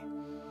see.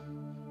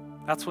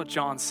 That's what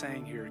John's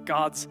saying here.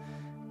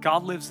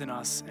 God lives in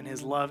us, and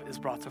his love is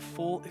brought to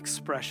full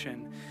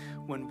expression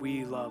when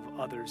we love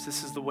others.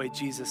 This is the way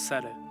Jesus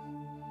said it.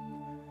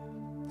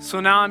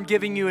 So now I'm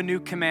giving you a new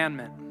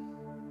commandment.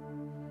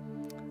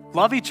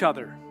 Love each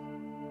other.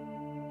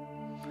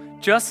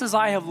 Just as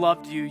I have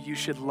loved you, you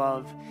should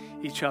love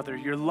each other.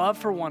 Your love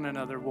for one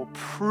another will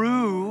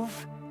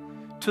prove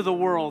to the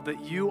world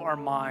that you are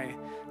my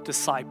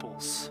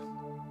disciples.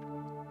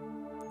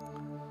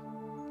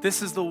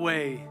 This is the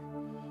way.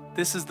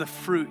 This is the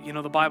fruit. You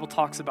know, the Bible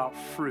talks about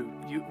fruit.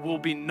 You will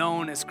be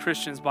known as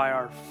Christians by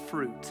our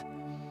fruit.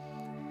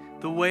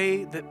 The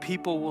way that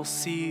people will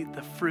see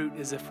the fruit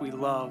is if we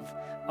love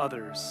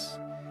others.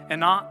 And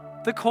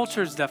not the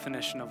culture's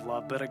definition of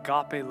love, but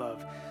agape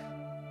love.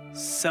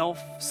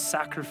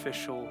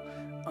 Self-sacrificial,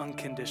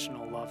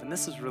 unconditional love. And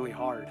this is really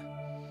hard.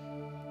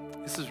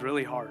 This is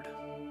really hard.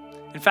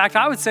 In fact,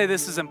 I would say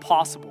this is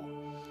impossible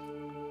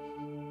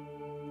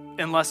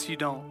unless you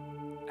don't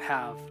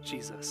have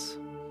Jesus.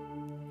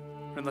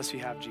 Or unless you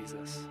have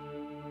Jesus.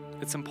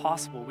 It's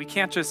impossible. We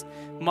can't just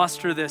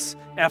muster this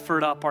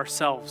effort up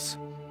ourselves.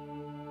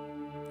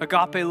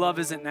 Agape love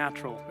isn't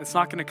natural. It's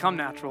not going to come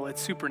natural.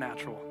 It's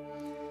supernatural.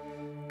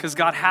 Because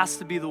God has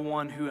to be the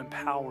one who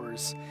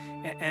empowers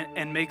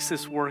and makes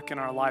this work in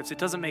our lives. It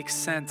doesn't make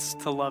sense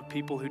to love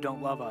people who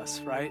don't love us,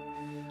 right?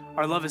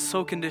 Our love is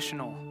so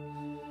conditional.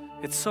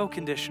 It's so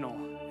conditional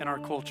in our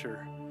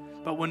culture.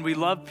 But when we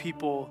love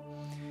people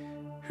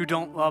who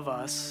don't love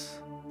us,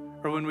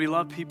 or when we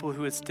love people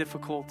who it's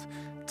difficult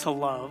to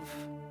love,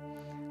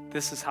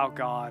 this is how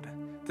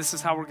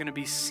we're going to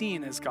be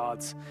seen as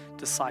God's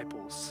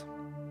disciples.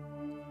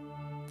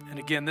 And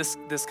again,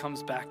 this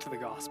comes back to the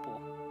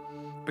gospel.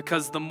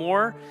 Because the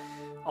more,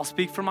 I'll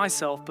speak for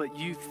myself, but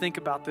you think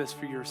about this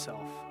for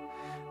yourself.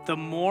 The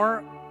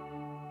more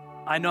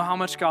I know how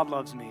much God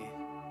loves me,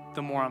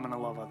 the more I'm going to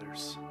love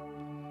others.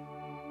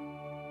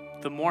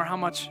 The more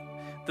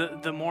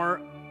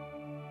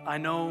I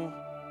know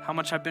how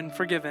much I've been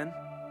forgiven,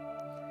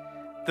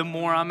 the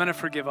more I'm going to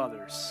forgive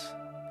others.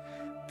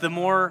 The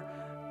more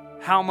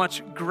how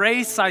much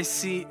grace I've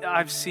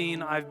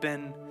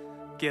been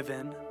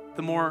given,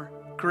 the more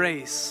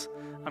grace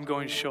I'm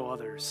going to show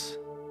others.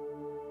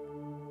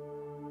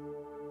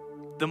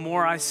 The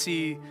more I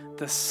see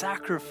the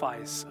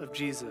sacrifice of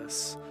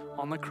Jesus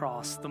on the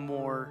cross, the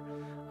more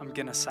I'm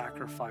going to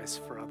sacrifice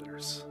for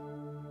others.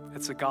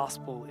 It's a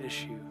gospel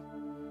issue.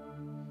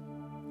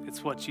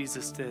 It's what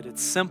Jesus did.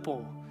 It's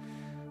simple,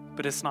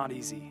 but it's not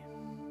easy.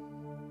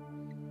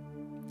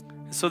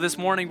 So this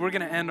morning, we're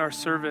going to end our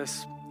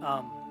service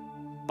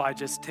by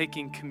just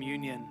taking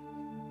communion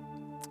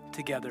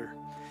together.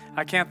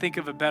 I can't think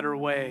of a better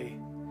way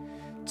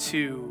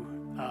to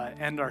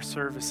end our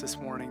service this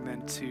morning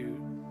than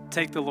to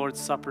take the Lord's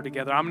Supper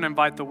together. I'm going to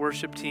invite the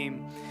worship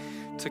team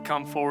to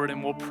come forward,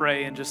 and we'll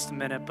pray in just a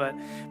minute. But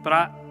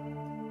I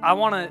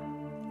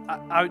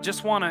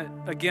just want to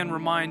again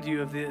remind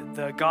you of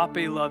the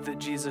agape love that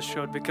Jesus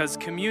showed, because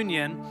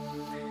communion,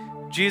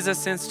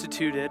 Jesus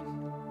instituted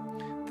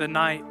the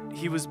night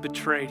he was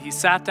betrayed. He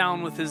sat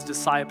down with his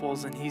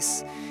disciples, and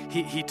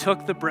he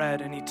took the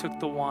bread and he took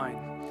the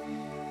wine.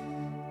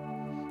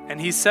 And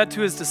he said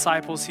to his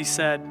disciples, he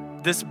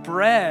said, "This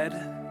bread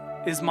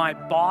is my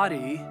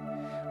body,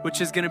 which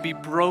is going to be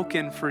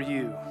broken for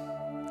you.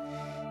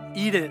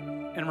 Eat it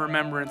in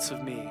remembrance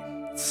of me."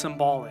 It's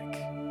symbolic.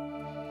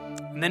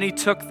 And then he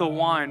took the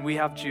wine. We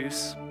have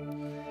juice.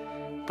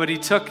 But he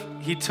took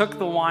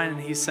the wine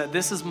and he said,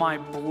 "This is my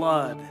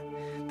blood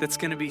that's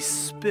going to be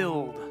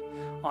spilled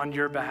on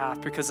your behalf."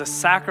 Because a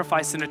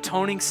sacrifice, an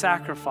atoning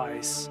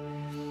sacrifice,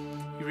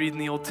 you read in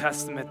the Old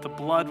Testament, the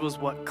blood was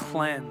what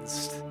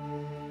cleansed.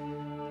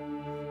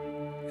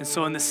 And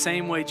so in the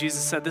same way,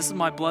 Jesus said, "This is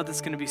my blood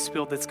that's going to be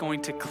spilled, that's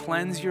going to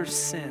cleanse your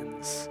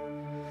sins.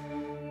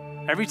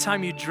 Every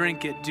time you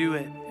drink it, do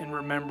it in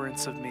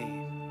remembrance of me."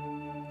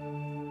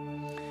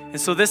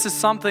 And so this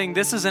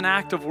is an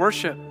act of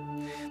worship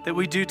that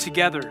we do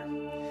together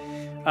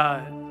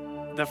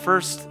the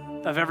first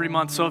of every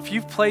month. So if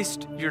you've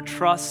placed your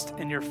trust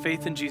and your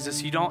faith in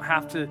Jesus, you don't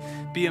have to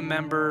be a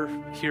member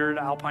here at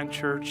Alpine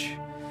Church.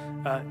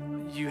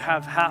 You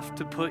have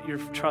to put your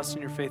trust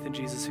and your faith in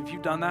Jesus. If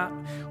you've done that,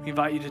 we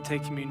invite you to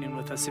take communion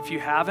with us. If you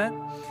haven't,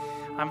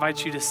 I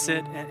invite you to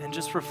sit and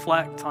just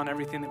reflect on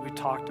everything that we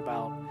talked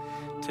about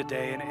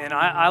today. And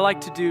I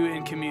like to do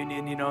in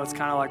communion, it's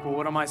kind of like, well,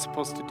 what am I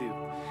supposed to do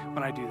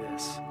when I do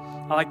this?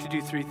 I like to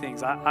do three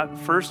things. I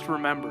first,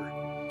 remember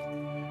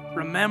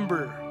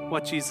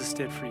what Jesus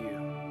did for you.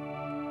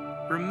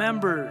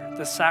 Remember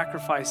the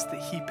sacrifice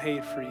that he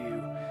paid for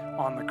you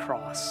on the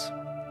cross.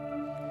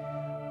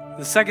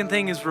 The second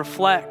thing is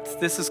reflect.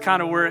 This is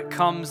kind of where it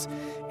comes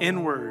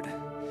inward.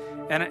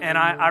 And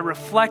I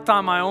reflect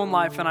on my own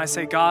life and I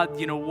say, God,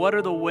 what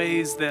are the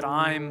ways that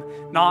I'm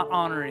not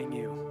honoring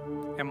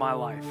you in my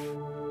life?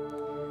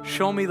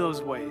 Show me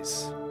those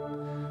ways.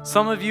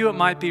 Some of you, it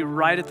might be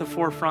right at the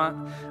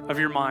forefront of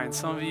your mind.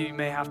 Some of you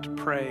may have to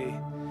pray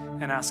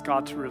and ask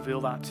God to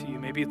reveal that to you.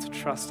 Maybe it's a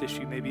trust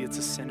issue. Maybe it's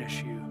a sin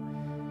issue.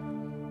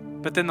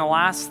 But then the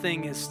last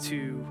thing is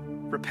to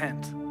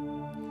repent.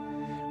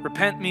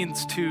 Repent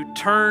means to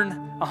turn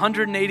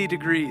 180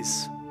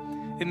 degrees.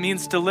 It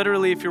means to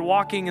literally, if you're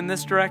walking in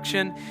this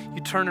direction,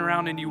 you turn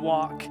around and you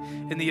walk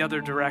in the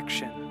other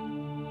direction.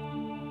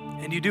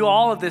 And you do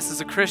all of this as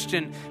a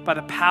Christian by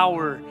the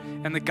power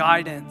and the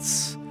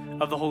guidance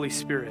of the Holy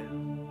Spirit.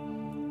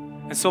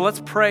 And so let's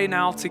pray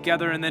now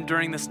together, and then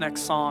during this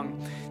next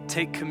song,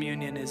 take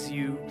communion as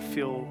you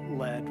feel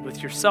led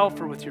with yourself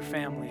or with your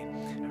family,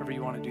 however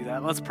you want to do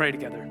that. Let's pray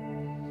together.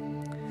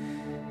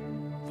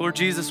 Lord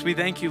Jesus, we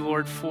thank you,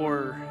 Lord,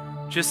 for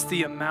just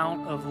the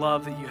amount of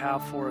love that you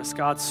have for us,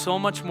 God, so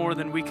much more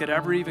than we could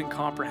ever even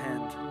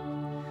comprehend,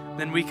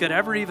 than we could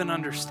ever even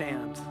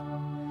understand.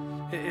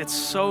 It's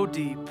so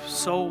deep,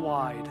 so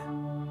wide.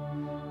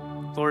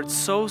 Lord,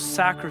 so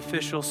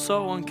sacrificial,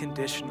 so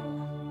unconditional.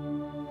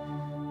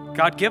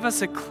 God, give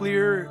us a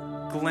clear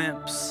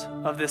glimpse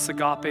of this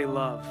agape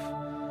love.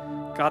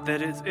 God,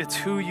 that it's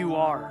who you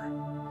are.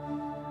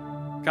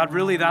 God,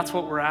 really, that's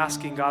what we're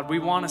asking, God. We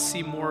want to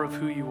see more of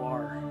who you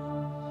are.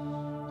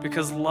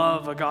 Because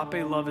love,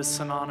 agape love, is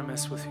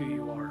synonymous with who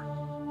you are.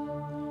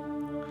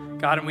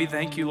 God, and we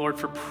thank you, Lord,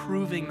 for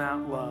proving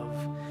that love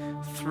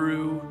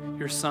through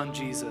your Son,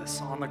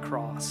 Jesus, on the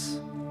cross.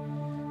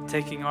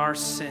 Taking our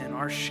sin,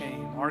 our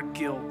shame, our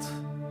guilt,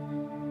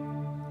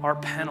 our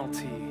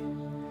penalty,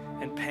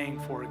 and paying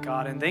for it,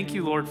 God. And thank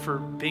you, Lord, for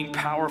being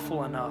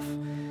powerful enough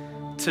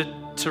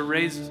to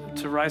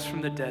rise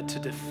from the dead, to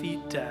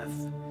defeat death,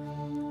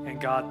 and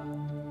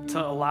God,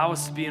 to allow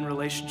us to be in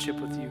relationship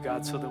with you,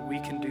 God, so that we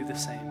can do the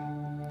same.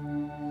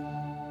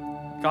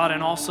 God,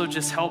 and also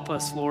just help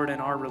us, Lord, in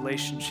our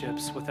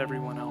relationships with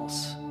everyone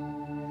else.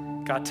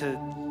 God,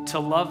 to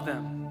love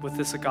them with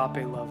this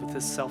agape love, with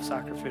this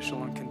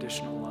self-sacrificial,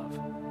 unconditional love.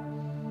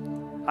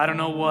 I don't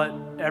know what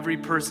every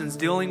person's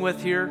dealing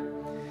with here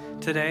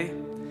today,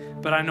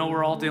 but I know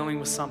we're all dealing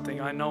with something.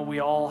 I know we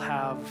all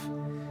have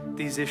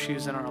these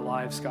issues in our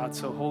lives, God.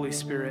 So Holy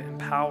Spirit,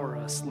 empower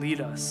us, lead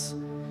us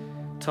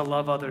to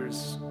love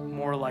others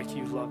more like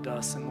you've loved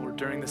us. And Lord,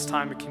 during this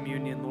time of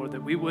communion, Lord,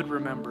 that we would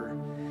remember,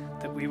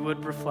 that we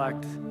would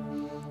reflect,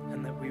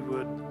 and that we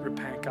would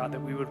repent, God,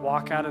 that we would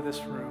walk out of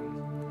this room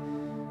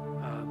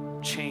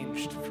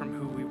changed from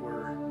who we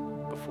were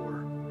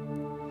before.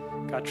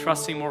 God,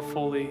 trusting more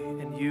fully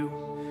in you,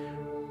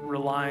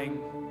 relying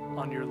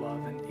on your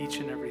love in each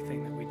and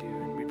everything that we do.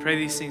 And we pray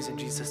these things in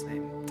Jesus'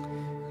 name.